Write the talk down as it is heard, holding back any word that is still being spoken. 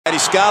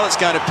Scarlett's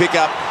going to pick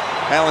up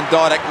Alan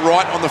Didak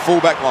right on the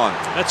fullback line.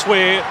 That's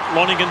where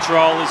Lonergan's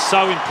role is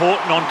so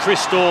important on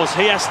Chris Dawes.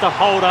 He has to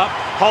hold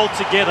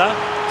together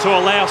to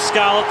allow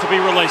Scarlett to be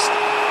released.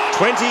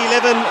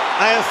 2011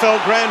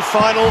 AFL Grand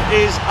Final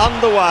is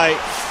underway.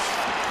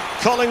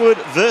 Collingwood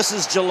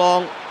versus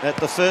Geelong. At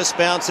the first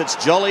bounce, it's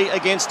Jolly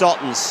against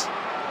Ottens.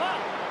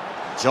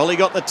 Jolly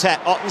got the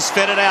tap. Ottens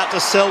fed it out to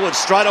Selwood.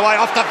 Straight away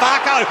off to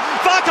Varco.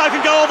 Varco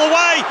can go all the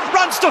way.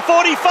 Runs to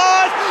 45.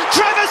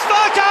 Travis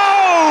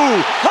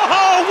Varco!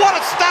 Oh, what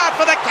a start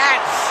for the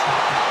Cats!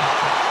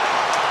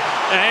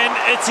 And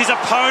it's his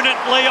opponent,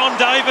 Leon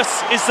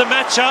Davis, is the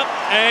matchup,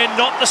 and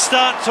not the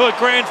start to a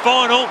grand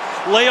final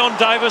Leon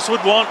Davis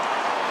would want.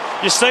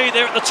 You see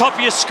there at the top of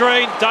your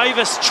screen,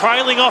 Davis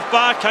trailing off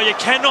Varco. You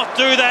cannot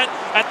do that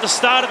at the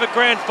start of a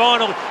grand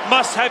final.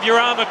 Must have your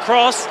arm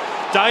across.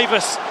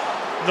 Davis,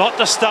 not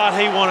the start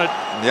he wanted.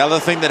 The other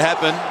thing that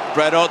happened,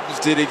 Brad Ottens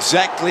did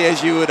exactly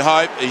as you would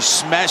hope. He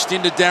smashed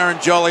into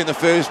Darren Jolly in the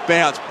first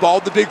bounce,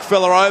 bowled the big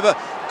fella over.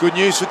 Good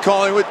news for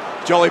Collingwood.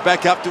 Jolly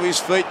back up to his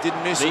feet,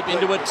 didn't miss Deep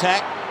it. into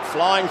attack.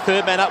 Flying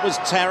third man up was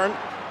Tarrant.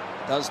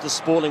 Does the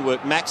spalling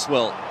work.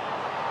 Maxwell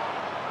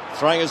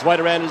throwing his weight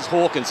around is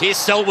Hawkins. Here's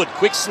Selwood.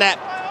 Quick snap.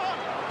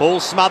 Ball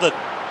smothered.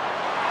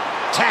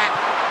 Tap.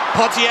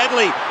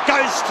 Podsiadly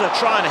goes to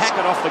try and hack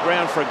it off the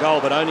ground for a goal,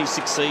 but only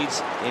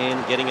succeeds in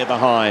getting it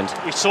behind.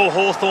 We saw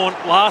Hawthorn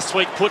last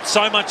week put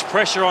so much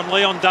pressure on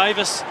Leon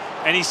Davis,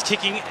 and he's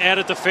kicking out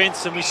of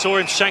defence, and we saw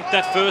him shank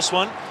that first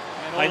one.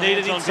 They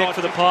needed on inside deck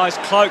for the Pies.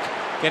 Cloak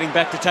getting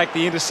back to take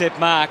the intercept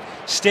mark.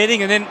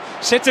 Steading and then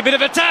sets a bit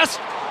of a task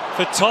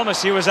for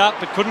Thomas. He was up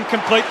but couldn't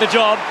complete the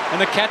job, and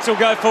the Cats will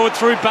go forward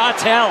through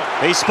Bartel.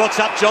 He spots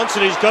up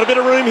Johnson, who's got a bit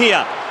of room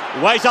here.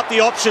 Weighs up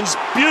the options.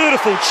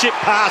 Beautiful chip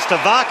pass to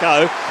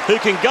Varco, who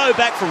can go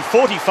back from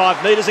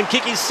 45 metres and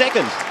kick his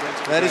second.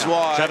 That is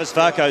why Travis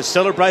Varco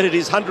celebrated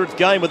his 100th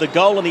game with a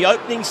goal in the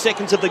opening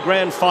seconds of the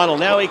grand final.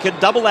 Now he can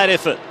double that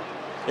effort.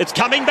 It's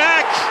coming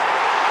back.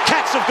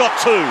 Cats have got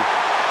two.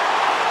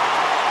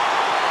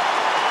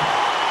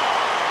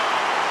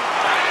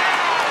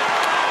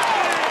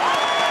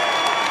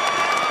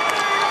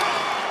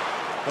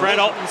 Brad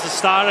Ottens has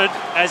started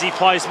as he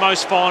plays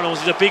most finals.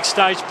 He's a big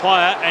stage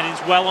player and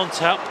he's well on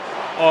top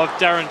of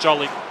Darren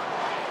Jolly.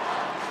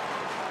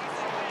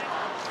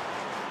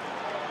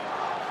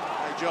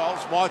 Hey Joel,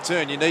 it's my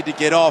turn. You need to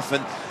get off,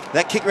 and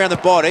that kick around the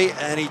body,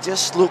 and he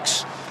just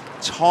looks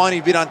a tiny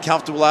bit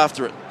uncomfortable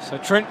after it. So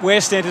Trent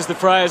West enters the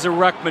fray as a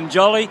ruckman.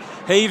 Jolly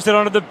heaves it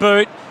onto the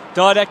boot.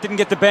 Didak didn't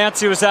get the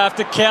bounce he was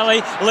after.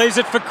 Kelly leaves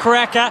it for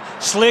Cracker.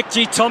 Slick.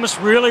 G. Thomas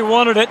really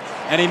wanted it,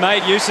 and he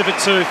made use of it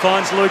too.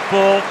 Finds Luke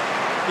Ball.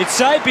 It's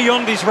so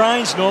beyond his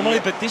range normally,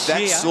 but this year...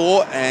 That's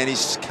sore, and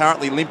he's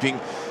currently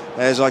limping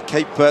as I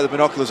keep the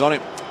binoculars on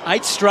him.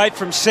 8 straight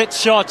from set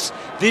shots.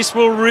 This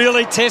will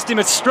really test him.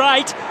 It's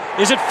straight.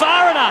 Is it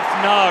far enough?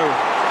 No.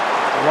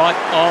 Right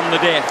on the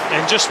death.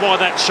 And just while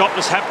that shot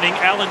was happening,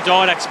 Alan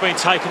Didak's been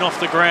taken off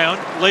the ground.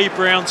 Lee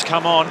Brown's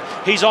come on.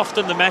 He's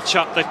often the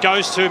matchup that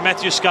goes to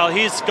Matthew Scarlett.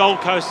 Here's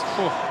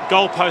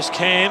goalpost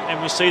Cam,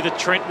 and we see the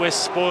Trent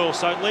West spoil.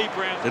 So Lee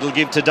Brown... Little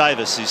give to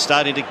Davis, who's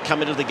starting to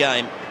come into the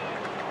game.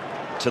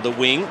 To the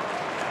wing.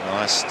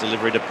 Nice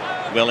delivery to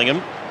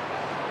Wellingham.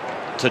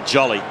 To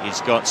Jolly.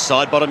 He's got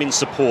side bottom in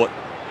support.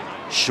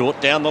 Short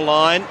down the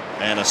line,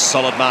 and a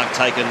solid mark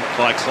taken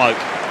by Cloak.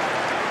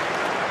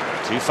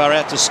 Too far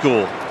out to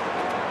score.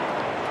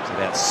 It's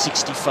about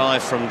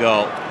 65 from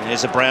goal. And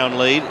there's a Brown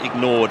lead,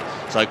 ignored.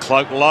 So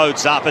Cloak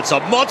loads up. It's a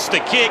monster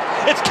kick.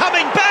 It's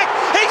coming back.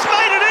 He's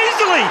made it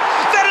easily.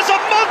 That is a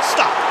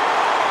monster.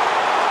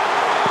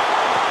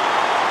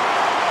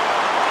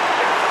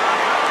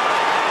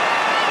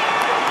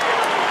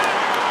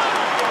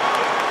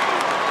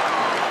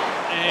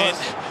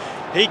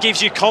 He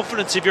gives you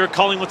confidence if you're a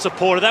Collingwood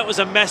supporter. That was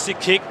a massive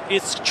kick.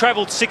 It's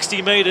travelled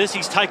 60 metres.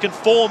 He's taken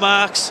 4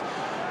 marks,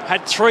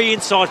 had 3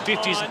 inside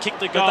 50s and kicked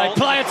the goal. But they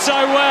play it so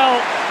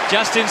well.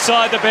 Just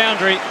inside the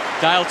boundary,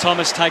 Dale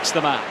Thomas takes the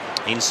mark.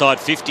 Inside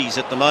 50s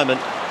at the moment.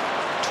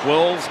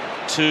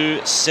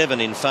 12-7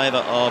 in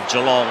favour of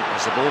Geelong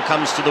as the ball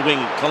comes to the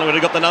wing. Collingwood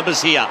have got the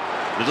numbers here.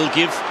 Little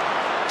give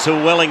to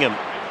Wellingham.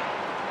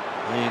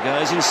 There he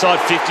goes inside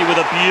 50 with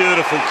a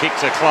beautiful kick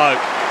to Cloak.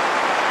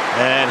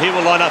 And he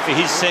will line up for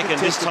his second.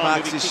 This time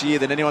marks this year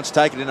than anyone's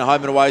taken in a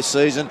home and away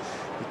season.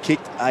 He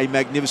kicked a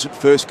magnificent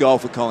first goal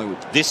for Collingwood.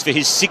 This for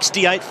his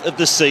 68th of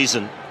the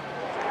season.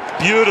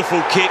 Beautiful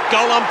kick.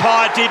 Goal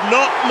umpire did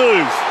not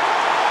move.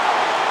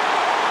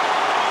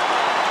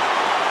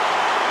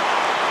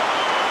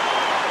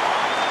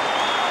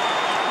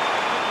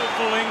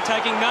 Fulling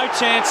taking no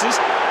chances.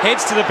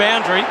 Heads to the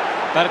boundary,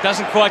 but it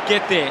doesn't quite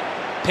get there.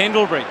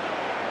 Pendlebury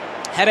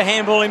had a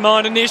handball in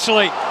mind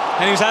initially,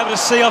 and he was able to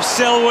see off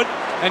Selwood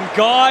and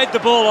guide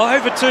the ball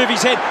over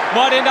Tuvi's head.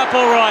 Might end up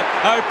all right.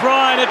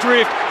 O'Brien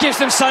adrift.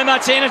 Gives them so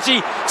much energy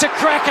to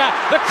Cracker.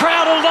 The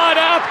crowd will light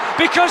up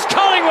because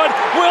Collingwood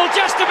will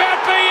just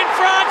about be in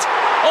front.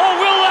 Or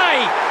will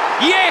they?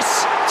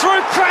 Yes,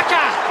 through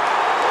Cracker.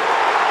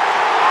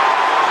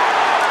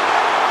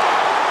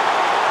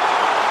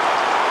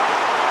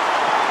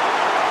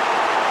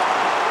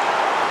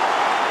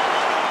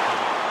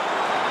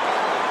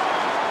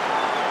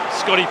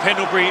 Scotty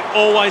Pendlebury,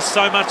 always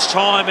so much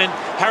time, and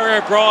Harry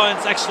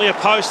O'Brien's actually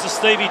opposed to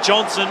Stevie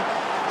Johnson.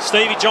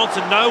 Stevie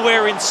Johnson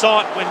nowhere in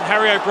sight when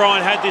Harry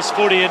O'Brien had this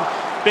footy, and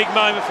big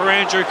moment for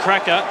Andrew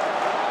Cracker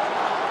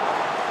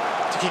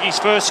to kick his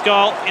first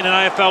goal in an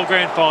AFL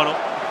Grand Final.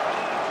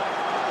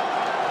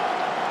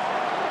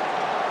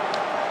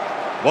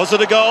 Was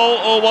it a goal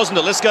or wasn't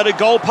it? Let's go to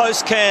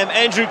goalpost cam.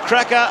 Andrew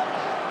Cracker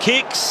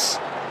kicks.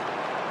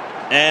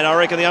 And I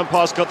reckon the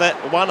umpire's got that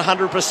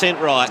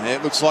 100% right. Yeah,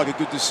 it looks like a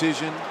good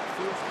decision.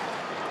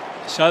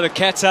 So the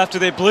Cats, after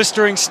their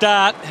blistering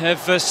start,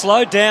 have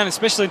slowed down,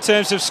 especially in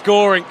terms of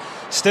scoring.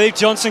 Steve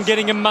Johnson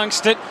getting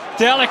amongst it.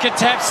 Delicate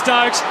tap,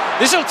 Stokes.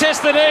 This will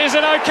test the knee. Is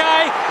it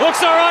okay?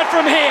 Looks all right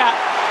from here.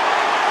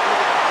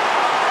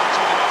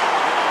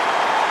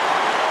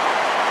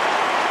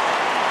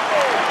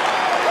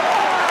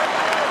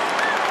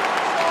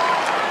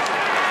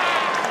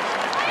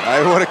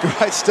 Hey, what a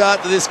great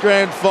start to this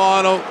grand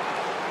final.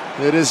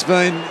 It has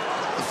been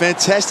a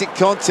fantastic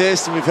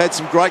contest, and we've had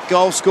some great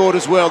goals scored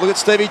as well. Look at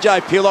Stevie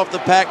J peel off the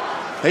pack.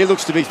 He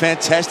looks to be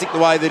fantastic the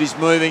way that he's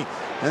moving,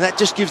 and that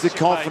just gives the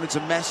confidence a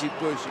massive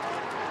boost.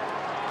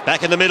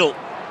 Back in the middle.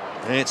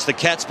 It's the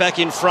Cats back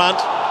in front.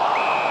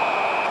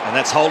 And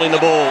that's holding the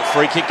ball.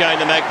 Free kick going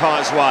the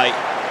Magpies' way.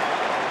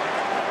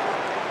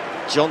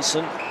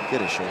 Johnson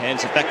Get a shot.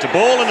 Hands it back to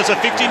Ball, and it's a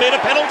 50-metre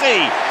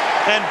penalty.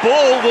 And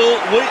Ball will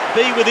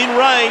be within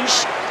range.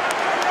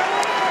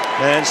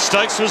 And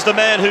Stokes was the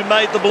man who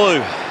made the blue.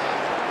 2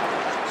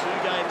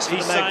 games for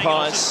the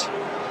Magpies.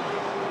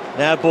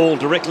 Now Ball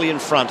directly in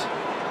front.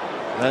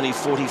 Only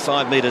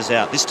 45 metres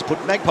out. This to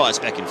put Magpies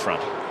back in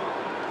front.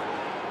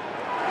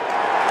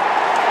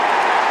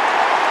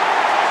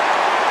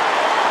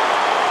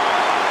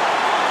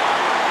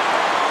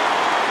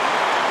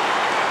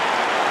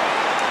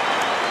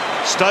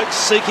 Stokes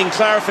seeking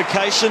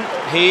clarification.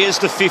 Here's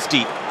the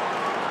 50.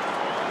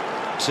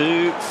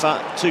 Too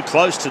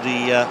close to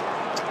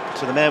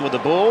the man with the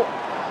ball,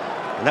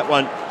 and that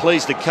won't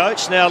please the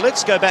coach. Now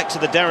let's go back to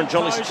the Darren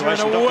Jolly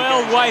situation. A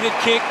well-weighted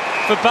kick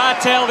for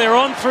Bartel. They're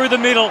on through the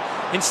middle.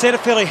 Instead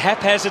of fairly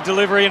haphazard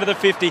delivery into the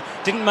 50,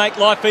 didn't make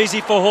life easy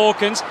for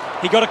Hawkins.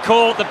 He got a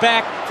call at the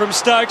back from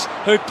Stokes,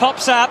 who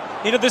pops up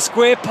into the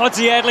square.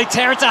 Podsiadly,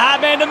 Terrence, a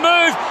hard man to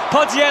move.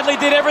 Podsiadly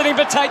did everything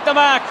but take the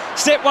mark.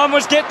 Step 1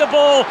 was get the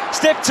ball.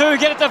 Step 2,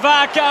 get it to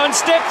Varco. And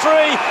step 3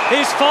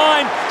 is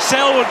fine.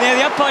 Selwood. Now,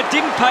 the umpire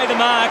didn't pay the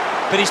mark,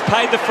 but he's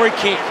paid the free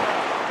kick.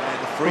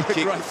 And the free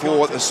kick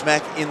for the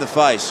smack in the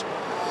face.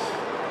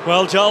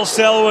 Well, Joel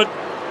Selwood,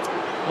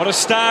 what a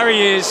star he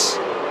is.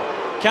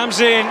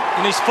 Comes in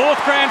his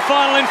 4th grand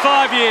final in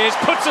 5 years,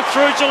 puts it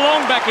through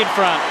Geelong back in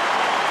front.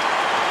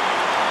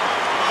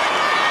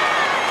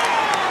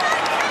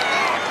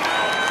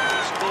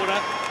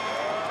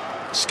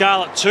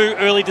 Scarlett, 2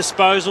 early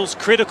disposals,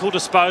 critical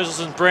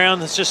disposals, and Brown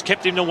has just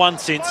kept him to 1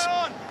 since.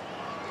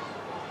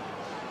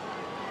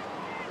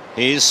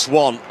 Here's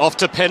Swan off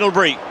to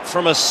Pendlebury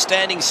from a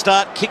standing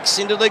start, kicks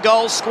into the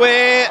goal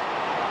square.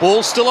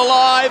 Ball still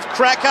alive.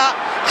 Cracker,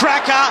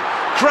 Cracker,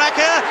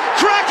 Cracker,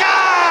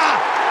 Cracker!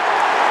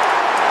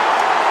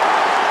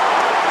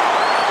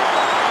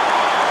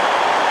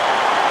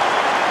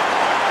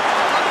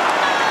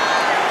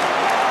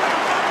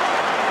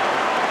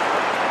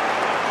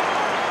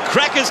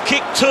 Cracker's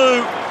kick 2,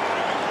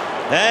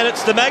 and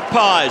it's the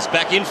Magpies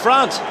back in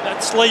front.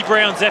 That's Lee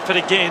Brown's effort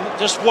again,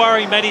 just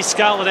worrying Matty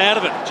Scarlett out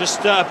of it.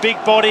 Just a big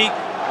body,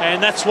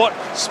 and that's what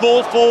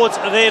small forwards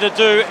are there to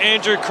do.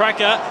 Andrew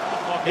Cracker,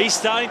 he's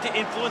starting to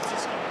influence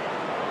this.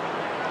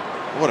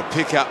 What a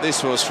pick-up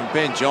this was from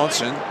Ben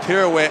Johnson.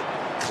 Pirouette,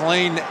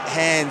 clean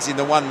hands in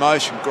the one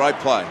motion. Great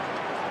play.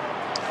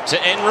 To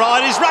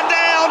Enright, he's run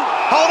down,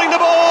 holding the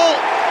ball.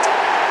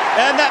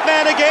 And that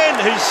man again,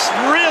 who's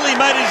really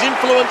made his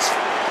influence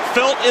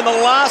felt in the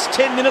last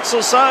 10 minutes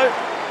or so.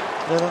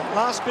 The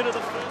last bit of the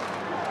first.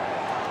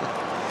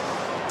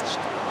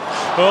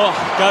 Oh,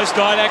 goes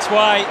Didak's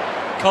way.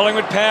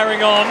 Collingwood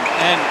powering on,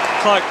 and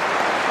Cloak,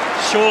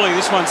 surely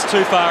this one's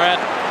too far out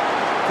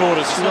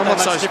quarters. I'm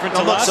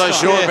not so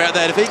sure about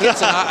that. If he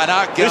gets an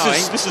arc going...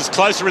 This is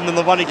closer in than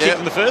the one he kicked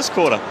in the first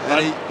quarter.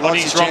 On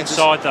his wrong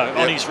side, though.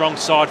 On his wrong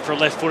side for a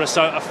left footer.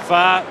 So a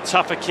far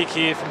tougher kick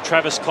here from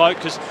Travis Cloak,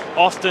 because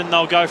often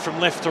they'll go from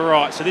left to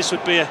right. So this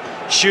would be a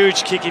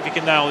huge kick if he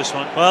can nail this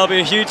one. Well, it'll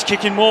be a huge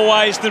kick in more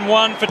ways than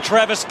one for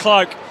Travis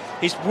Cloak.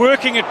 He's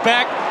working it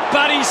back,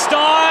 Buddy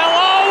style.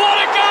 Oh, what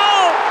a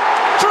goal!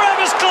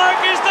 Travis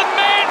Cloak is the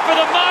man for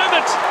the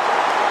moment.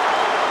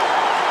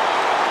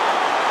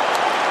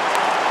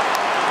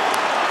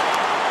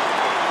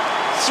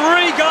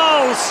 Three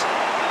goals.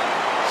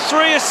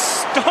 3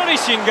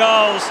 astonishing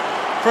goals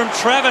from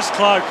Travis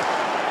Cloak.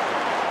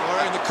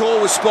 The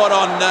call was spot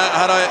on.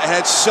 Hutto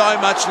had so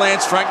much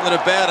Lance Franklin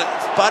about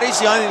it. Buddy's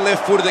the only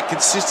left footer that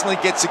consistently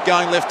gets it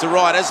going left to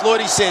right. As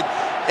Lloydie said,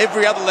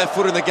 every other left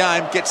footer in the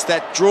game gets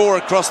that draw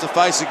across the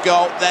face of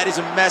goal. That is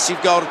a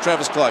massive goal to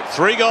Travis Cloak.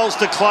 3 goals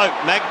to Cloak.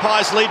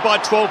 Magpies lead by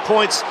 12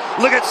 points.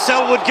 Look at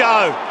Selwood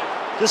go.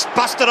 Just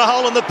busted a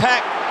hole in the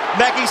pack.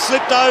 Mackie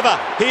slipped over.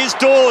 Here's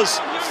Dawes.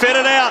 Fed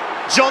it out.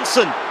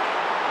 Johnson.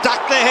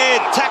 Ducked the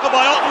head. Tackle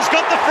by Otten's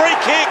got the free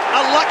kick.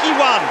 A lucky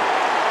one.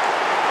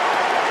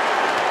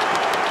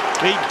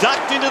 He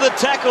ducked into the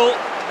tackle,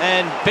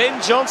 and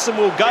Ben Johnson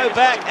will go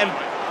back and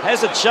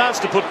has a chance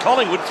to put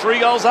Collingwood 3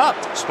 goals up.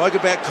 Spoke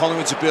about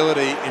Collingwood's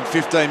ability in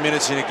 15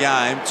 minutes in a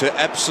game to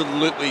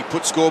absolutely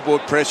put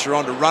scoreboard pressure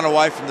on, to run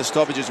away from the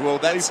stoppage as well.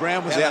 That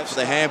Brown was out for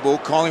the handball.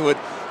 Collingwood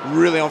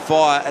really on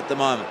fire at the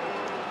moment.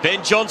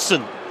 Ben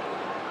Johnson.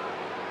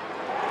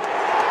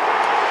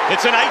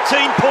 It's an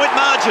 18-point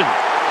margin.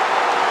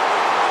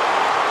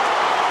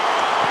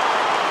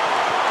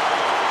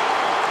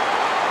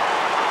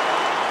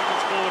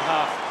 Forward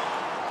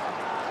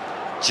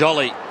half.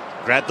 Jolly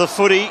grabbed the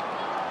footy.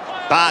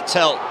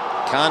 Bartel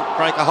can't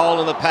break a hole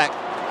in the pack.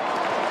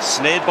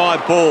 Snared by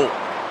Ball.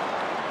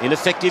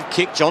 Ineffective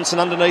kick. Johnson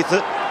underneath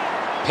it.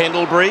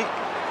 Pendlebury.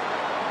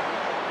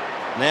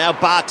 Now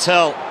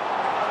Bartel.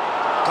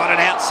 Got it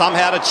out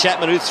somehow to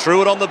Chapman, who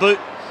threw it on the boot.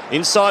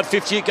 Inside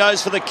 50 it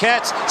goes for the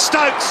Cats.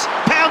 Stokes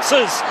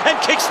pounces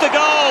and kicks the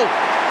goal.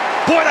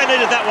 Boy, they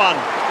needed that one.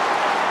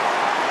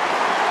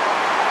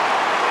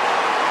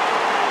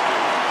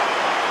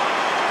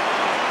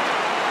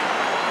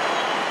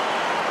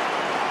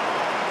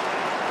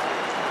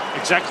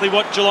 Exactly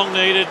what Geelong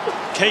needed.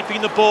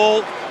 Keeping the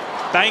ball,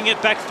 banging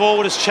it back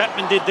forward as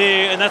Chapman did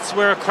there, and that's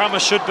where a crummer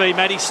should be,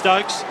 Matty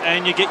Stokes,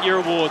 and you get your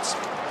awards.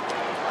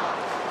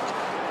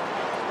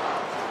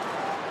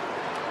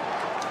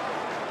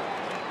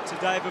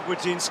 David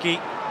Wojcinski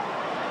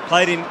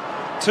played in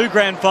 2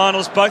 grand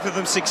finals, both of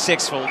them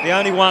successful. The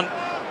only one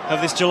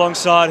of this Geelong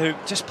side who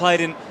just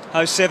played in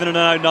 07 and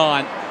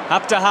 09.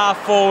 Up to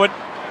half forward,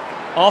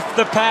 off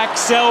the pack,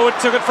 Selwood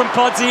took it from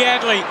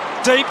Podsiadly.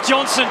 Deep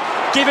Johnson,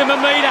 give him a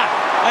metre,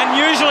 and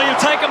usually he'll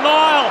take a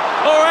mile,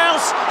 or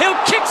else he'll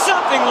kick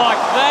something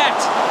like that.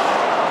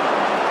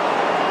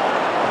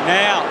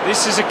 Now,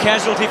 this is a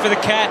casualty for the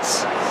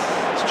Cats.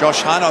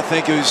 Josh Hunt, I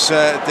think, who's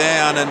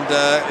down, and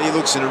he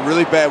looks in a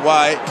really bad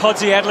way.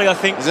 Podsiadly, I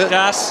think,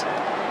 does.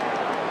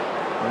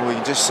 Well, we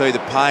can just see the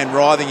pain,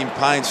 writhing in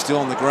pain, still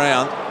on the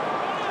ground.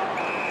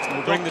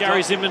 We'll bring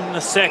Gary Zimmerman in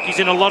a sec. He's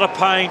in a lot of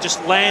pain,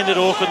 just landed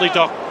awkwardly,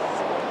 Doc.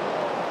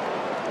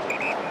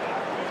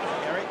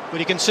 But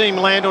you can see him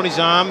land on his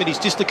arm and he's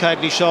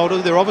dislocated his shoulder.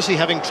 They're obviously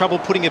having trouble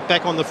putting it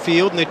back on the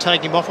field, and they're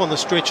taking him off on the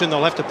stretcher, and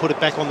they'll have to put it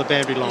back on the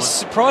boundary line. I'm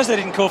surprised they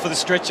didn't call for the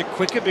stretcher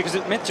quicker, because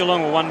it meant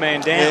Geelong were 1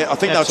 man down. Yeah, I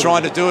think they were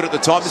trying to do it at the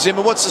time.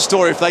 Zimmer, what's the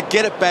story? If they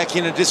get it back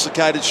in a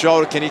dislocated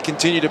shoulder, can he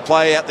continue to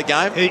play out the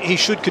game? He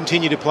should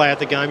continue to play out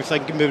the game. If they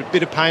can give him a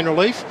bit of pain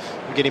relief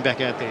and get him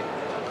back out there.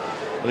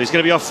 Well, he's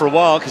going to be off for a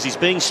while because he's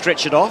being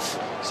stretchered off.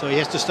 So he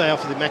has to stay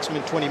off for the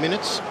maximum 20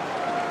 minutes.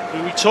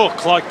 We talk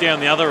Cloak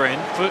down the other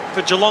end.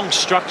 For Geelong's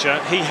structure,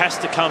 he has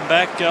to come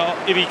back.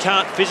 If he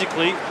can't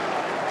physically,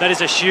 that is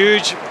a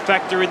huge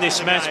factor in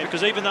this match,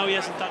 because even though he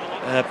hasn't done a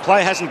lot...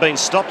 Play hasn't been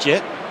stopped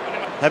yet.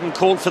 Haven't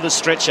called for the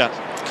stretcher.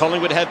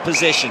 Collingwood have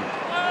possession.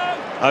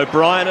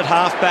 O'Brien at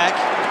half-back.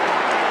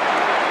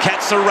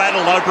 Cats are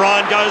rattled.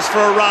 O'Brien goes for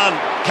a run.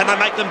 Can they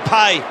make them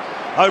pay?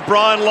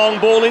 O'Brien, long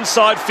ball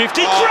inside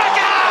 50.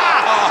 Cracker!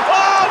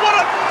 Oh,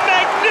 what a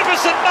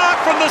magnificent mark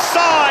from the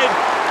side!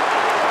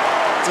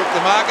 Took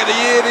the mark of the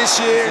year this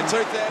year.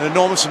 An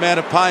enormous amount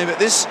of pain, but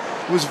this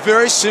was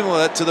very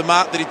similar to the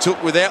mark that he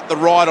took without the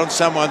ride on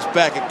someone's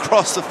back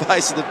across the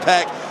face of the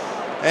pack.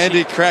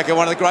 Andy Cracker,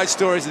 one of the great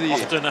stories of the year.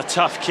 Often a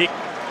tough kick,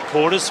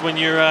 Quarters, when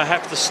you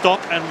have to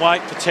stop and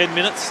wait for 10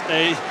 minutes.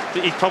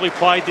 He probably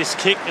played this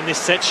kick and this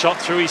set shot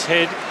through his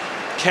head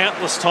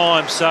countless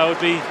times, so it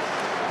would be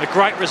a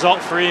great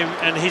result for him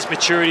and his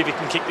maturity if he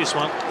can kick this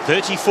one.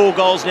 34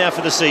 goals now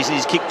for the season.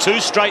 He's kicked 2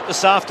 straight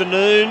this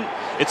afternoon.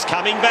 It's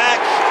coming back.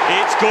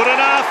 It's good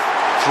enough.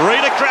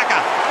 3 to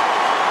Cracker.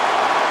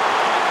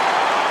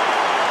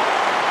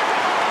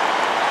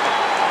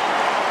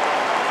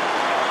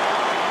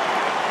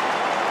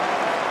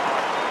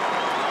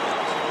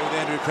 With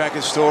Andrew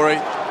Cracker's story,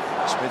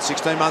 spent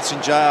 16 months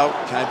in jail,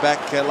 came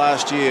back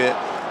last year.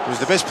 He was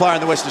the best player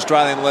in the Western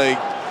Australian League.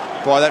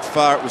 By that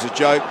far, it was a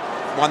joke.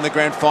 Won the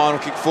grand final,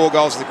 kicked 4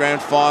 goals in the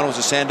grand final, was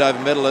a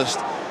Sandover medalist.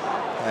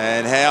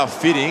 And how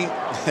fitting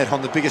that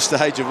on the biggest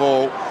stage of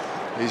all,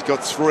 he's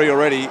got 3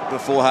 already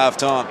before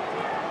half-time.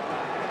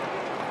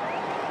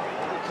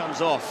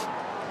 Comes off.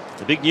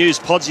 The big news,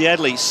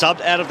 Podsiadly subbed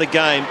out of the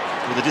game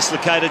with a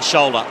dislocated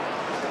shoulder.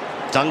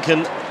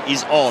 Duncan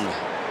is on.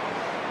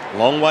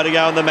 Long way to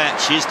go in the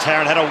match. Here's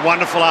Tarrant, had a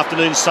wonderful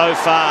afternoon so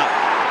far.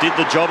 Did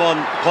the job on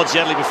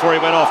Podsiadly before he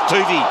went off.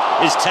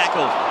 Tuvey is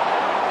tackled.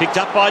 Picked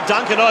up by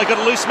Duncan. Oh, he got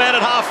a loose man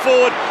at half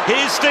forward.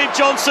 Here's Steve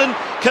Johnson.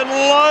 Can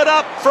load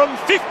up from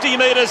 50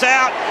 metres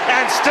out.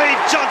 And Steve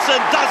Johnson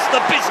does the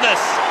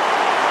business.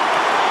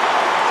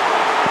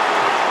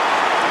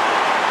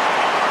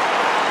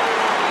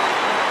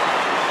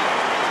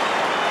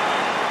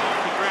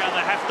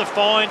 They have to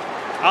find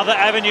other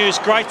avenues.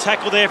 Great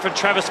tackle there from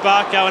Travis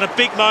Barco, and a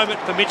big moment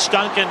for Mitch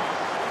Duncan,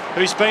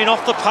 who's been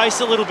off the pace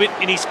a little bit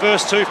in his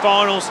first 2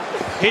 finals.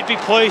 He'd be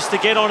pleased to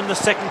get on in the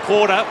second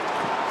quarter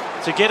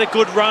to get a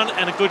good run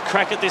and a good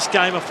crack at this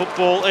game of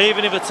football,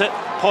 even if it's at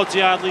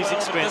Podsiadly's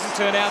expense. It doesn't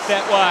turn out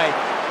that way.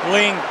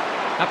 Ling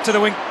up to the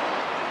wing.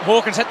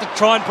 Hawkins had to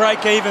try and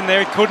break even there.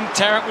 He couldn't.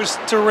 Tarrant was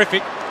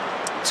terrific.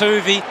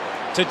 Tuvey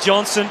to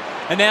Johnson.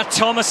 And now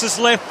Thomas's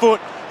left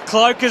foot.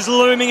 Cloak is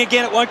looming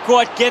again. It won't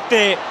quite get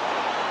there.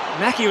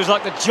 Mackie was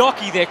like the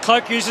jockey there.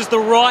 Cloak uses the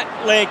right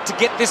leg to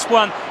get this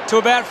one to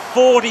about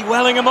 40.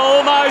 Wellingham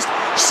almost.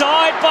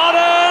 Side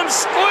bottom.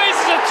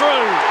 Squeezes it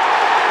through.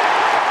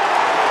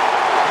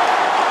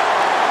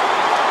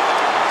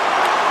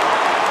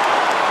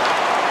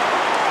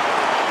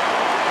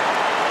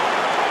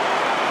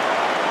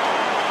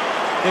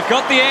 They've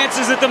got the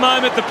answers at the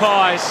moment, the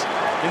Pies.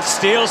 And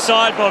Steele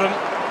side bottom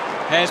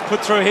has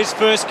put through his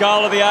first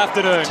goal of the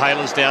afternoon.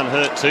 Taylor's down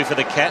hurt too for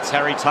the Cats,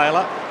 Harry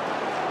Taylor.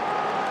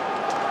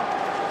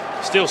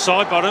 Steele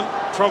side bottom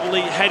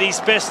probably had his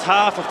best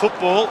half of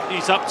football.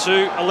 He's up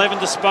to 11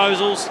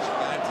 disposals.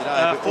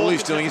 All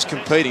he's doing is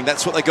competing.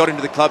 That's what they got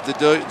into the club to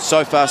do.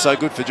 So far, so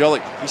good for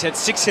Jolly. He's had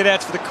 6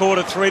 hit-outs for the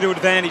quarter, 3 to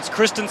advantage.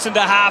 Christensen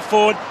to half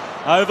forward.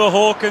 Over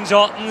Hawkins,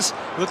 Ottens.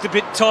 Looked a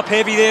bit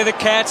top-heavy there, the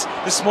Cats.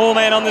 The small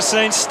man on the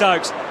scene,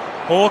 Stokes.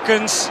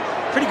 Hawkins,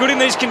 pretty good in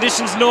these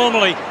conditions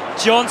normally.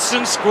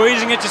 Johnson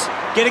squeezing it, just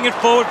getting it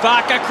forward.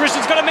 Barker,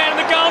 Christian's got a man in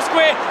the goal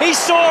square. He's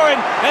soaring,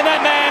 and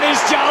that man is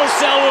Joel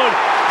Selwood.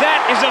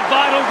 That is a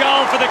vital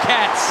goal for the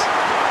Cats.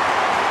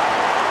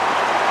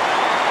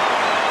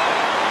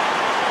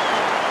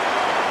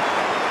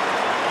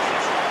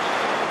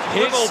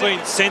 We've all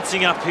been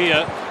sensing up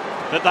here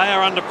that they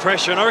are under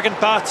pressure, and I reckon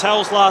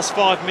Bartel's last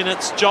 5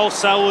 minutes, Joel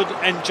Selwood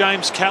and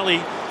James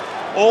Kelly,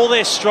 all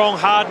their strong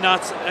hard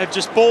nuts have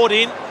just bought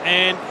in,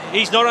 and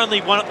he's not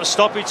only won at the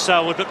stoppage,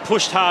 Selwood, but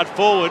pushed hard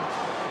forward,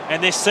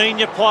 and their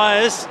senior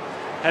players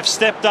have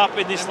stepped up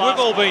in this. We've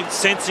all been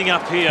sensing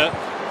up here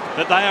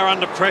that they are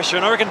under pressure,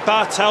 and I reckon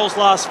Bartel's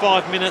last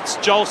 5 minutes,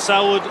 Joel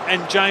Selwood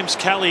and James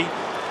Kelly,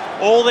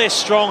 all their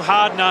strong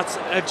hard nuts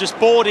have just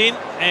bought in,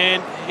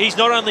 and he's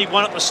not only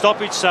won at the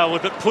stoppage,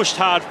 Selwood, but pushed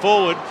hard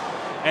forward,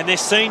 and their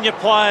senior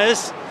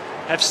players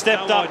have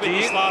stepped up in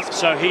this last,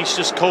 so he's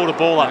just called a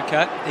ball up.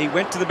 Okay, he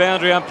went to the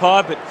boundary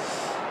umpire, but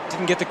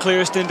didn't get the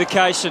clearest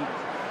indication.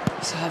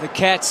 So the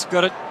Cats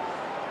got it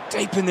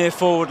deep in their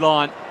forward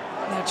line.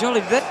 Now, Jolly,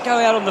 did that go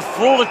out on the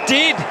full? It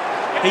did.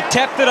 He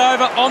tapped it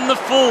over on the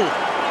full.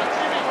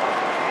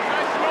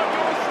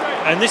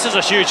 And this is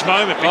a huge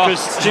moment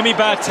because Jimmy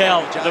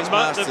Bartel.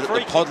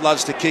 The pod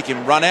loves to kick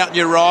him. Run out on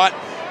your right,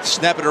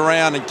 snap it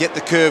around and get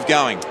the curve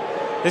going.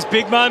 There's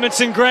big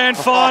moments in grand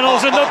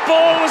finals, and the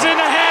ball was in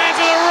the hands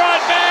of the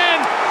right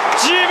man,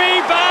 Jimmy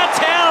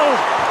Bartel.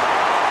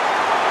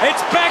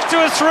 It's back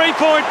to a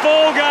 3-point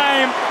ball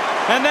game,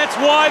 and that's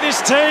why this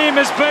team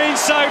has been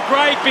so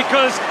great,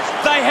 because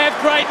they have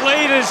great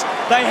leaders.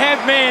 They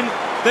have men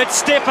that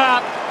step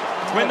up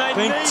when they've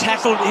been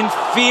tackled in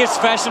fierce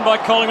fashion by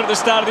Collingwood at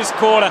the start of this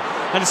quarter,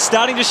 and it's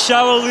starting to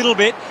show a little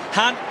bit.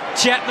 Hunt,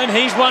 Chapman,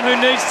 he's one who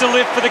needs to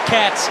lift for the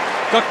Cats.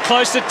 Got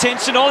close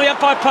attention. All the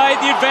umpire paid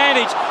the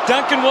advantage.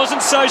 Duncan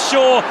wasn't so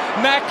sure.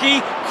 Mackie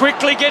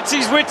quickly gets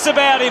his wits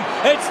about him.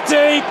 It's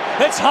deep,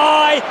 it's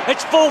high,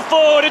 it's full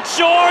forward, it's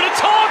Shaw, and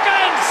it's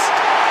Hawkins!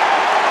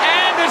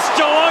 And it's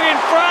Geelong in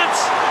front.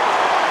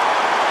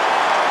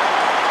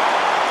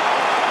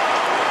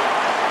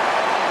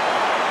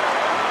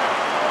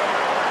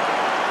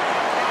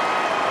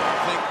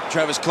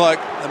 Travis Cloak,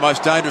 the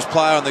most dangerous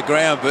player on the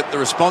ground, but the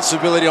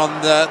responsibility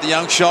on the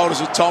young shoulders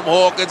of Tom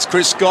Hawkins.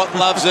 Chris Scott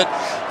loves it.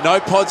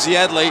 No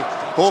Podsiadly.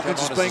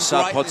 Hawkins has been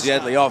great.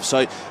 Podsiadly off,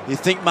 so you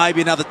think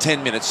maybe another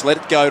 10 minutes. Let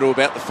it go to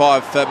about the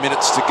 5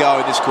 minutes to go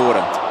in this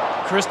quarter.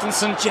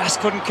 Christensen just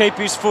couldn't keep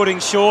his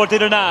footing. Shaw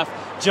did enough.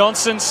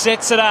 Johnson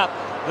sets it up.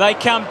 They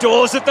come,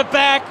 Dawes at the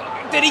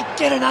back. Did he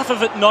get enough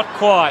of it? Not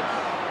quite.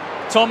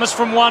 Thomas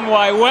from one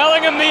way,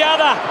 Wellingham the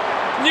other.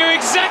 Knew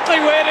exactly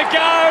where to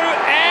go,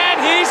 and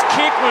his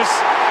kick was...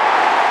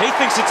 He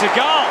thinks it's a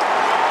goal.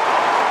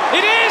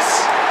 It is!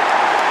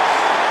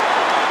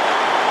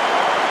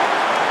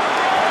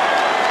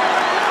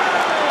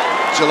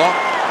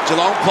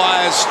 Geelong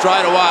players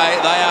straight away,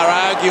 they are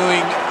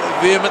arguing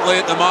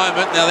vehemently at the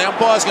moment. Now the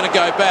umpire's going to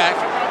go back.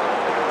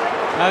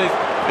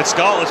 It's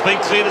goal. It's been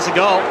cleared as a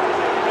goal.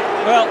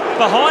 Well,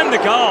 behind the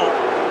goal,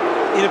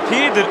 it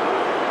appeared that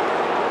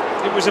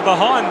it was a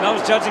behind. I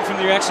was judging from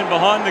the reaction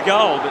behind the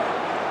goal, but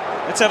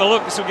let's have a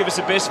look. This will give us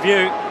the best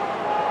view.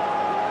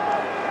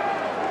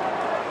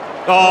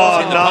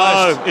 Oh,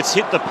 no. It's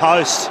hit the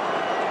post.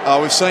 Oh,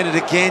 we've seen it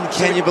again.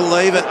 Can you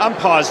believe it?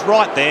 Umpire's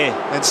right there.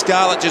 And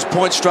Scarlett just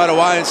points straight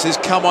away and says,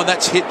 come on,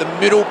 that's hit the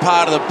middle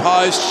part of the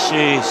post.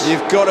 Jeez.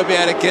 You've got to be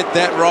able to get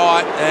that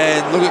right.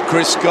 And look at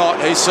Chris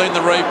Scott. He's seen the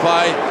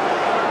replay.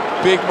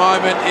 Big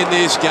moment in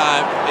this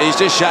game. He's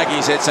just shaking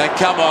his head saying,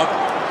 come on.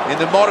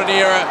 In the modern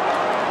era,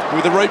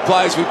 with the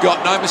replays we've got,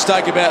 no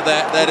mistake about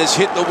that. That has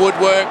hit the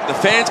woodwork. The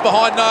fans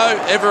behind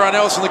know. Everyone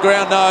else on the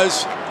ground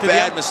knows.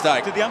 Bad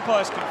mistake. Did the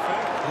umpires confirm?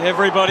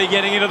 Everybody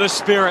getting into the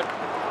spirit.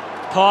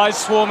 Pies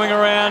swarming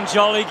around.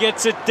 Jolly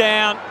gets it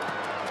down.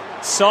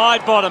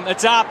 Side bottom.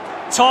 It's up.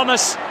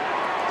 Thomas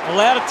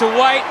allowed it to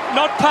wait.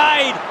 Not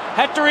paid.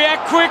 Had to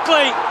react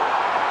quickly.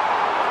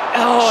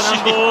 Oh, an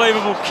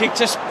unbelievable kick.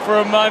 Just for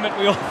a moment,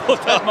 we all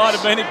thought that might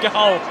have been a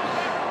goal.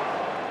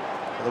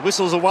 Well, the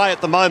whistle's away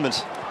at the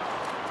moment.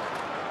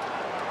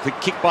 Quick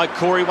kick by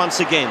Corey once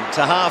again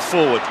to half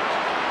forward.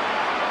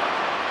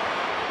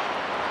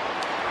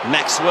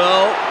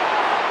 Maxwell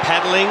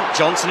paddling,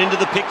 Johnson into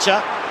the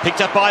picture. Picked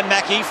up by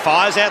Mackie,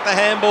 fires out the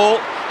handball.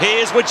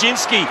 Here's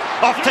Wojcinski,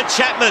 off to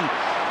Chapman.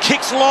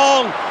 Kicks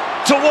long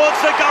towards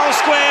the goal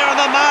square, and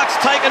the mark's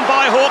taken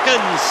by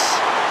Hawkins.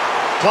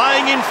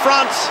 Playing in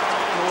front.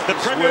 The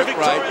Premier Work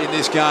Victoria rate in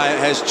this game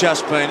has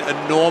just been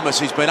enormous.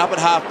 He's been up at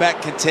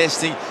half-back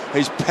contesting.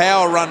 His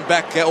power run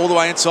back all the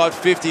way inside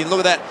 50. And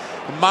look at that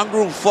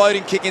mongrel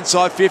floating kick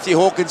inside 50.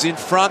 Hawkins in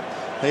front.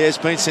 He has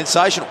been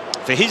sensational.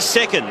 for his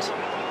second.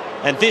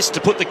 And this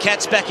to put the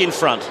Cats back in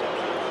front.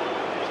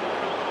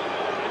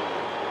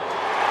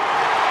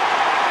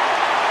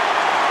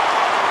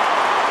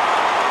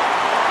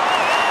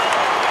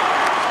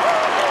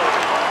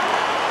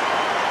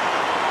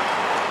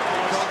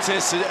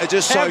 Contests are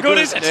just How so good good.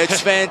 is it?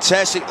 It's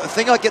fantastic. I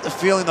think I get the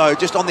feeling, though,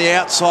 just on the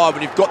outside,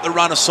 when you've got the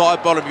run of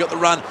side bottom, you've got the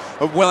run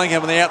of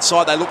Wellingham on the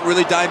outside, they look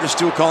really dangerous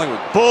still, Collingwood.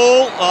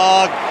 Ball,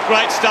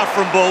 great stuff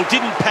from Ball.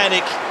 Didn't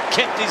panic,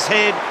 kept his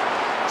head,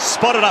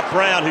 spotted up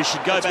Brown, who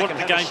should go That's back what and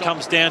the have a game shot.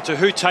 comes down to.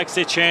 Who takes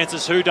their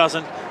chances, who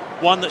doesn't.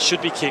 One that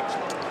should be kicked.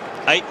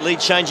 8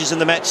 lead changes in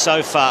the match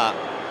so far.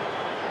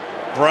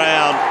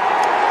 Brown,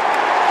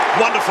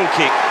 wonderful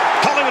kick.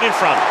 Collingwood in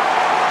front.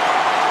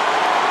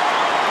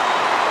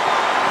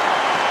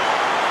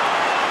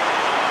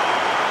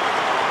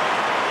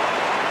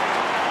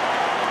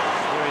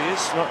 There he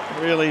is,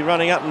 not really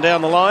running up and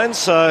down the line,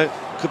 so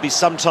could be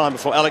some time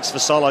before Alex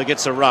Vassallo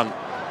gets a run.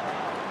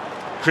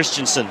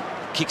 Christensen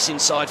kicks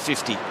inside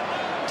 50.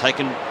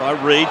 Taken by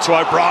Reid to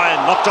O'Brien,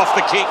 knocked off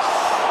the kick.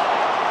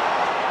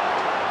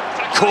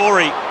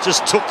 Corey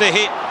just took the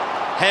hit.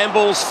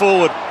 Handballs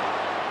forward.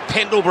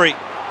 Pendlebury,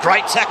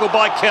 great tackle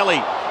by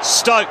Kelly.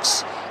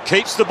 Stokes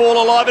keeps the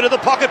ball alive into the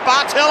pocket.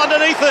 Bartel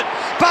underneath it.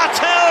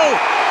 Bartel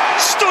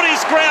stood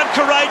his ground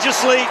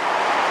courageously,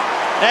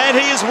 and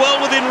he is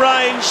well within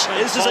range.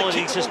 This is a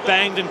kick. Just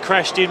banged and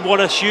crashed in. What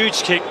a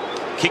huge kick.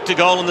 Kick to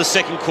goal in the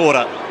second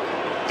quarter.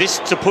 This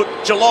to put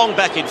Geelong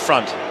back in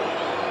front.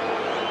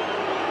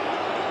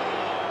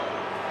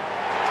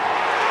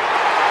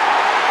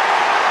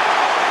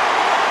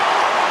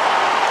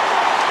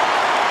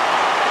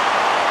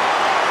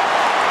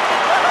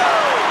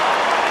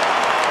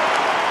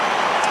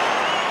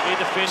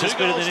 Defenders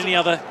better than any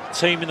other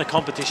team in the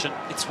competition.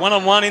 It's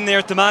one-on-one in there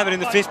at the moment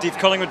in the 50 if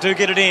Collingwood do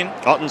get it in.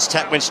 Otten's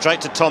tap went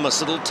straight to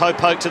Thomas. A little toe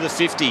poke to the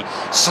 50.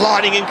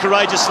 Sliding in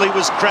courageously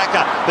was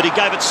Cracker, but he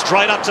gave it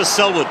straight up to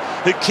Selwood,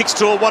 who kicks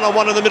to a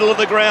one-on-one in the middle of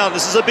the ground.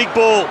 This is a big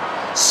ball.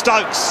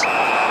 Stokes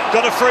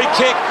got a free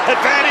kick.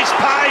 Advantage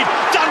paid.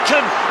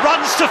 Duncan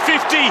runs to 50.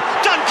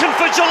 Duncan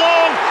for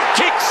Geelong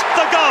kicks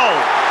the goal.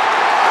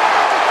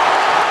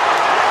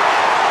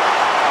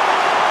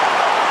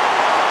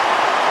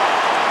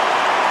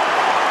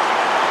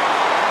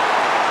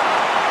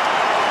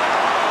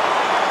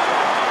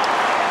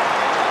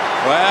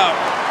 Wow.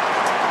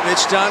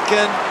 Mitch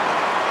Duncan.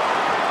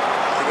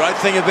 The great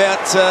thing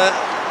about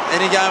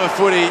any game of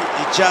footy,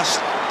 you just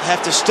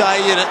have to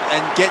stay in it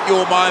and get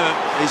your moment.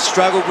 He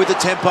struggled with the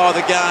tempo of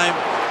the game.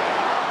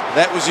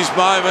 That was his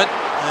moment.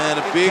 And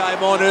a big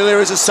came on earlier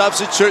as a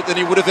substitute than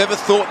he would have ever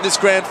thought in this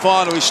grand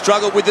final. He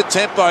struggled with the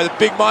tempo. The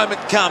big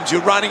moment comes.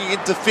 You're running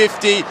into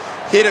 50.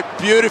 Hit it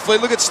beautifully.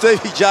 Look at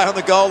Stevie J on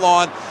the goal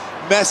line.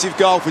 Massive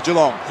goal for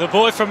Geelong. The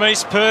boy from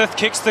East Perth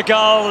kicks the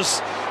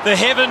goals. The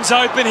heavens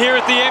open here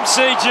at the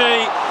MCG.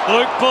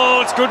 Luke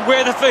Ball, it's good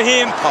weather for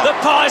him. The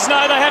Pies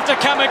know they have to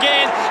come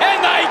again,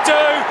 and they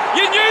do.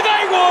 You knew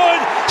they would.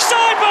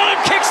 Sidebottom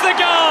kicks the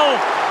goal.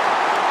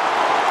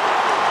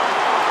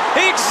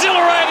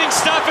 Exhilarating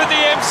stuff at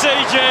the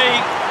MCG.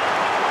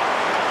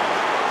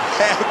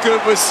 How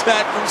good was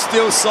that from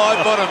Steele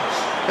Sidebottom?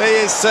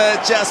 He has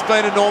just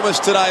been enormous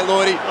today,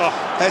 Lloydie.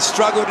 Has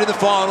struggled in the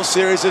final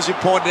series, as you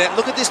pointed out.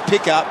 Look at this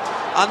pickup,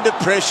 under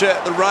pressure,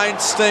 the rain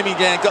steaming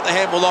down, got the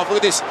handball off. Look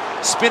at this,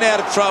 spin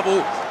out of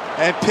trouble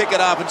and pick it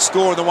up and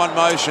score in the one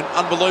motion.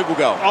 Unbelievable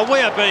goal. Oh, we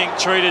are being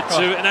treated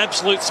to an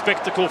absolute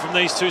spectacle from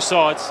these two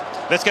sides.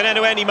 Let's go down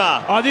to Andy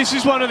Marr. Oh, this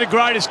is one of the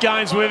greatest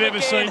games we've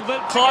ever seen.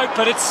 Cloak,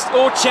 but it's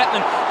all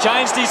Chapman.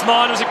 Changed his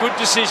mind, it was a good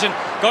decision.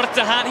 Got it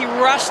to Hunt, he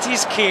rushed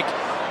his kick.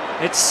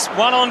 It's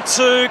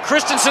 1-on-2.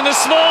 Christensen, the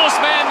smallest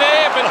man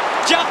there, but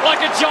jumped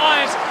like a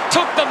giant,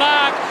 took the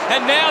mark,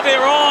 and now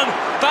they're on.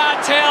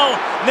 Bartel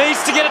needs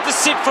to get it to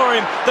sit for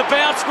him. The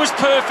bounce was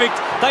perfect.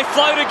 They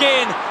float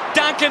again.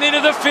 Duncan into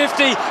the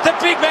 50. The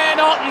big man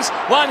Ottens,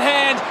 one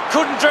hand,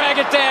 couldn't drag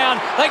it down.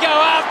 They go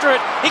after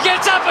it. He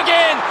gets up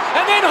again,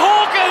 and then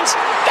Hawkins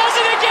does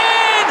it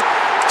again.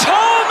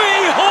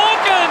 Tommy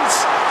Hawkins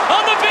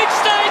on the big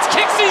stage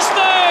kicks his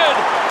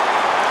third.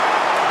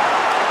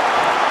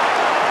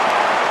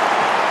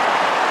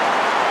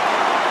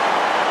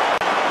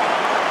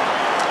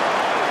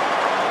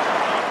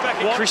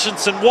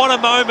 Christensen, what a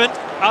moment,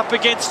 up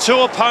against two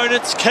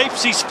opponents,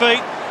 keeps his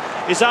feet,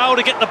 is able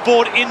to get the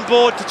board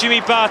inboard to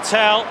Jimmy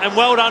Bartel, and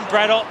well done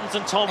Brad Ottens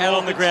and Tom Out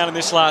on the ground in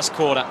this last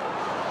quarter.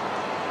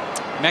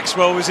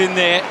 Maxwell was in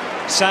there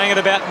saying it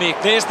about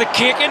Mick. There's the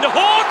kick into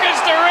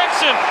Hawkins'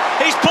 direction.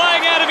 He's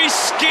playing out of his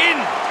skin.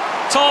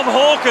 Tom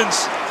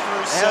Hawkins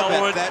through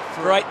Selwood.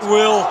 Great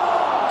will.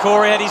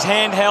 Corey had his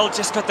hand held,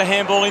 just got the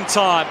handball in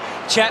time.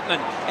 Chapman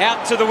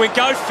out to the wing.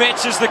 Go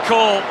fetches the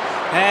call.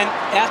 And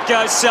out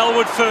goes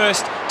Selwood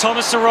first.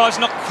 Thomas arrives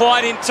not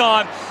quite in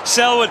time.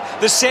 Selwood,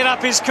 the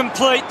setup is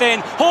complete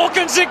then.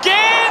 Hawkins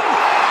again!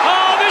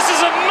 Oh, this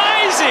is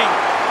amazing!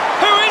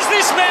 Who is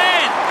this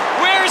man?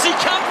 Where has he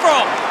come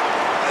from?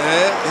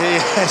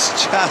 He has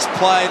just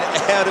played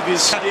out of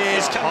his skin.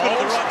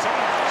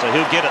 So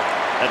he'll get it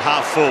at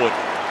half forward.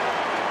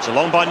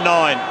 Geelong by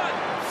 9.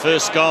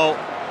 First goal.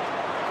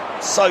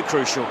 So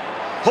crucial.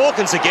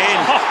 Hawkins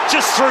again.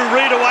 Just threw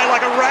Reed away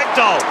like a rag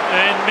doll.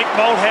 And Mick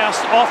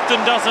Malthouse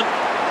often doesn't.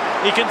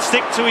 He can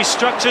stick to his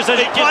structures as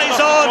he plays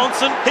on.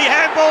 Johnson. He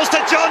handballs to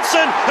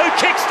Johnson, who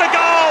kicks the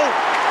goal.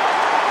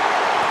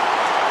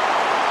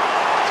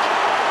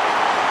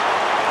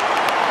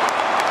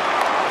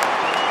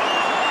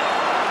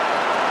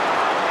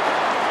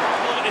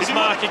 His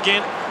mark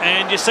again,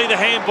 and you see the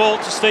handball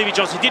to Stevie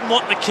Johnson. He didn't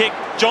want the kick.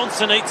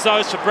 Johnson eats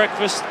those for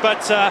breakfast,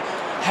 but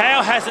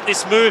how hasn't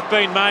this move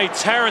been made?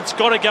 Tarrant's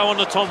got to go on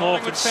to Tom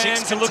Hawkins.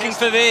 Fans are looking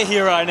for their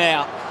hero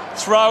now.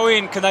 Throw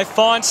in. Can they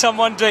find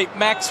someone deep?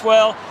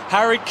 Maxwell,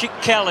 hurried kick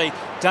Kelly.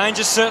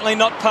 Danger certainly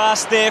not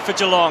past there for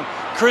Geelong.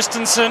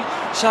 Christensen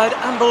showed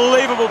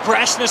unbelievable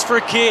brashness for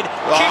a kid.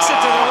 Kicks it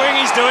to the wing.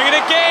 He's doing it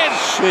again.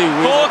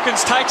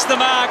 Hawkins takes the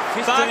mark.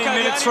 15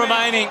 minutes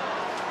remaining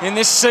in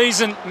this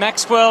season.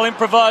 Maxwell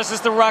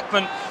improvises the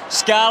ruckman.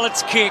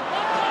 Scarlett's kick.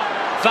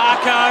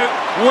 Varco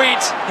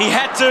went. He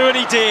had to and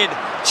he did.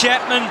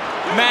 Chapman,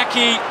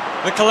 Mackie,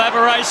 the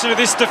collaboration of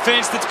this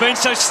defence that's been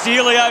so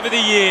steely over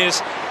the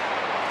years.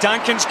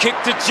 Duncan's kick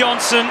to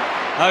Johnson.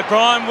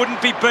 O'Brien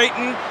wouldn't be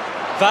beaten.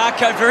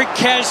 Varco very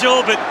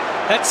casual, but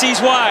that's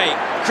his way.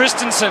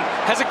 Christensen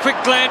has a quick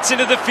glance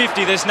into the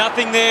 50. There's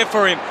nothing there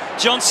for him.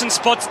 Johnson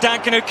spots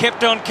Duncan, who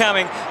kept on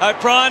coming.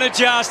 O'Brien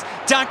adjusts.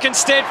 Duncan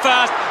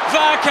steadfast.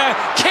 Varco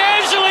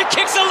casually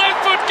kicks a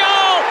left foot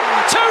goal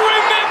to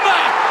remember.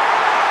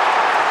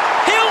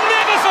 He'll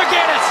never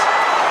forget it.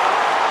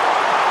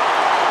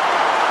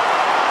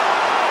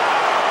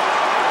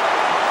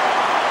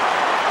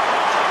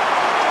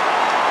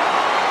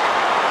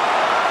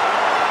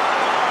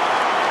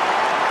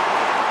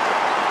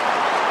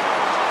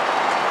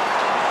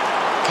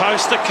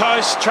 Coast to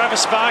coast,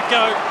 Travis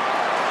Barco.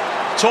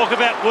 Talk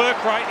about work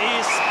rate.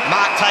 Here's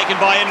mark taken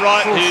by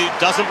Enright, who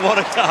doesn't want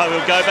to go.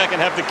 He'll go back and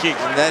have the kick.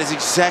 And that is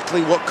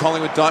exactly what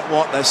Collingwood don't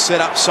want. They've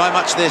set up so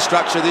much of their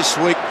structure this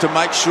week to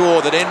make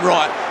sure that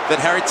Enright, that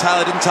Harry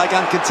Taylor didn't take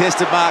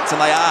uncontested marks, and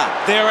they are.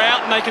 They're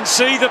out and they can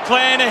see the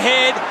plan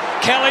ahead.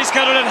 Kelly's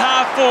got it at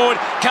half forward,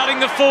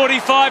 cutting the 45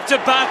 to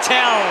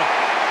Bartel.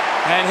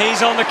 And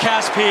he's on the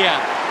cusp here.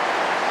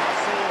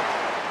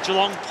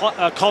 Geelong,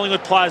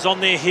 Collingwood players on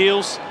their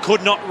heels,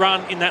 could not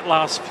run in that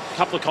last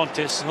couple of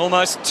contests.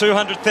 Almost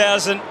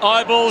 200,000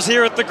 eyeballs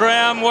here at the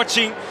ground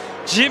watching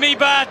Jimmy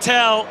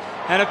Bartel,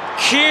 and a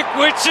kick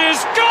which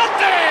has got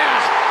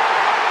there!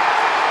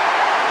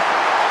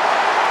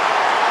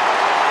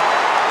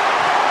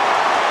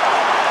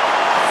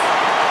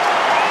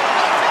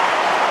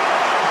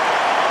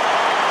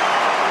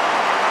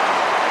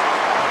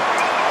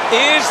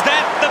 Is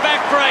that the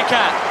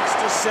backbreaker? It's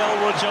to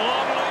Selwood.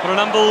 Geelong. What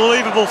an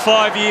unbelievable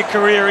 5-year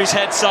career he's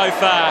had so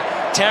far.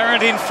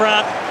 Tarrant in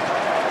front.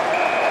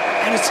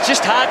 And it's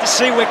just hard to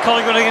see where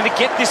Collingwood are going to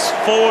get this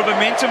forward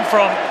momentum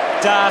from,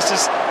 Das,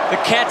 as the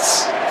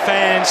Cats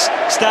fans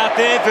start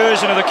their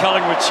version of the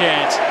Collingwood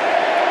chant.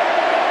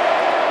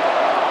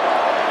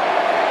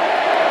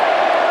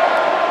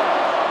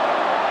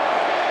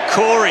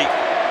 Corey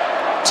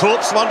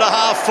torps one to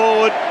half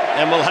forward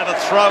and we'll have a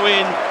throw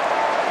in.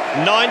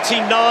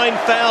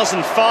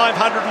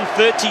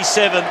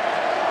 99,537.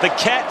 The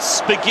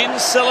Cats begin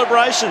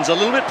celebrations. A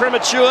little bit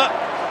premature,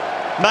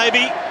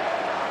 maybe.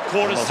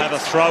 Quarter we'll have a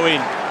throw in.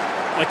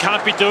 They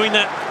can't be doing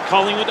that,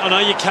 Collingwood. I know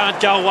you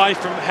can't go away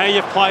from how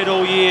you've played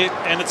all year,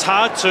 and it's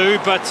hard to,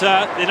 but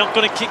they're not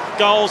going to kick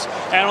goals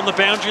out on the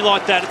boundary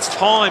like that. It's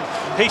time.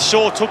 Heath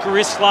Shaw took a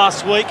risk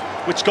last week,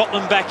 which got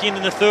them back in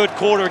the third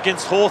quarter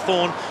against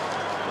Hawthorn.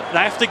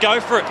 They have to go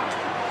for it.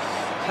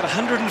 Had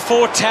 104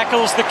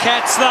 tackles, the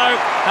Cats, though,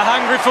 are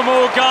hungry for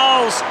more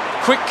goals.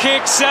 Quick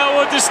kick,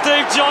 Selwood to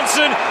Steve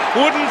Johnson.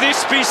 Wouldn't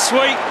this be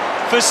sweet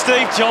for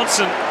Steve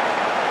Johnson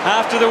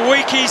after the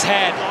week he's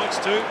had?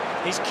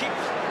 He's kicked.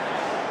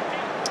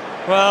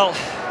 Well,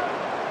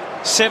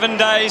 7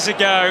 days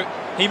ago,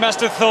 he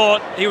must have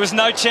thought he was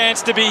no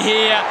chance to be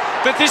here.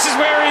 But this is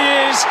where he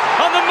is,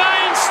 on the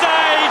main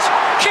stage,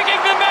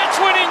 kicking the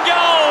match-winning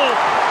goal.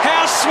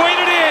 How sweet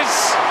it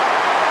is.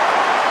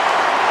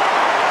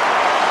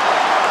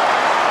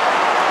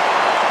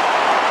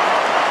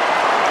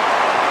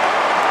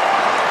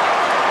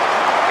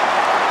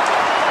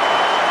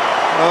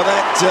 Well,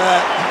 that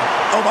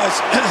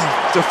almost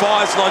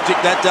defies logic,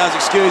 that does.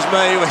 Excuse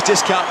me, we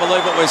just can't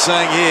believe what we're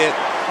seeing here.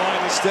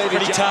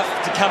 Pretty tough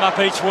to come up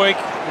each week.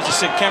 As you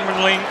said, Cameron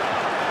Ling.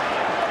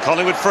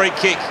 Collingwood free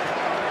kick.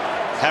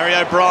 Harry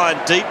O'Brien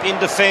deep in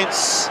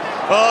defence.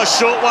 Oh,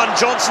 short one.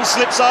 Johnson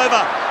slips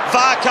over.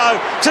 Varco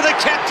to the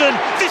captain.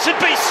 This would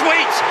be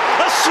sweet.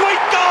 A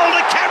sweet goal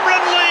to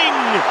Cameron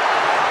Ling.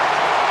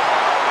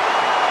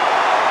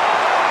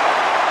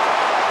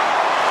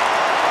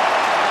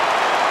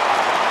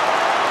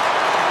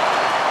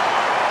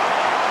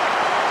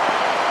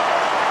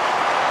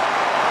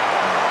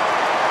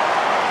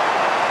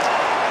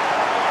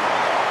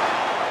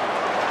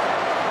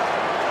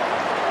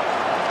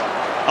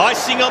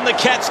 Icing on the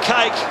Cats'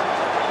 cake.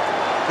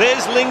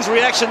 There's Ling's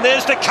reaction.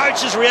 There's the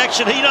coach's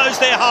reaction. He knows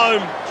they're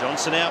home.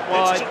 Johnson out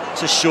wide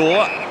to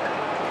Shaw.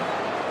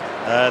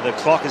 The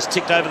clock has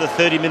ticked over the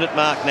 30-minute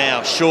mark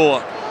now. Shaw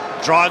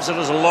drives it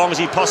as long as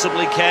he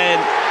possibly can.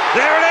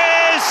 There it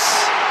is!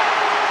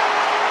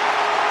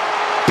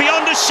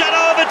 Beyond a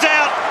shadow of a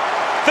doubt,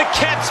 the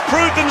Cats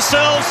proved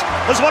themselves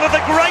as one of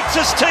the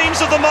greatest teams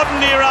of the modern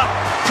era.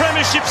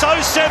 Premierships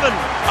 07,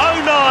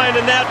 09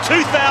 and now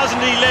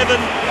 2011.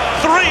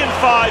 3 and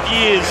 5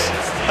 years.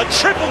 A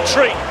triple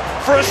treat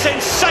for a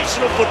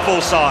sensational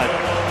football side.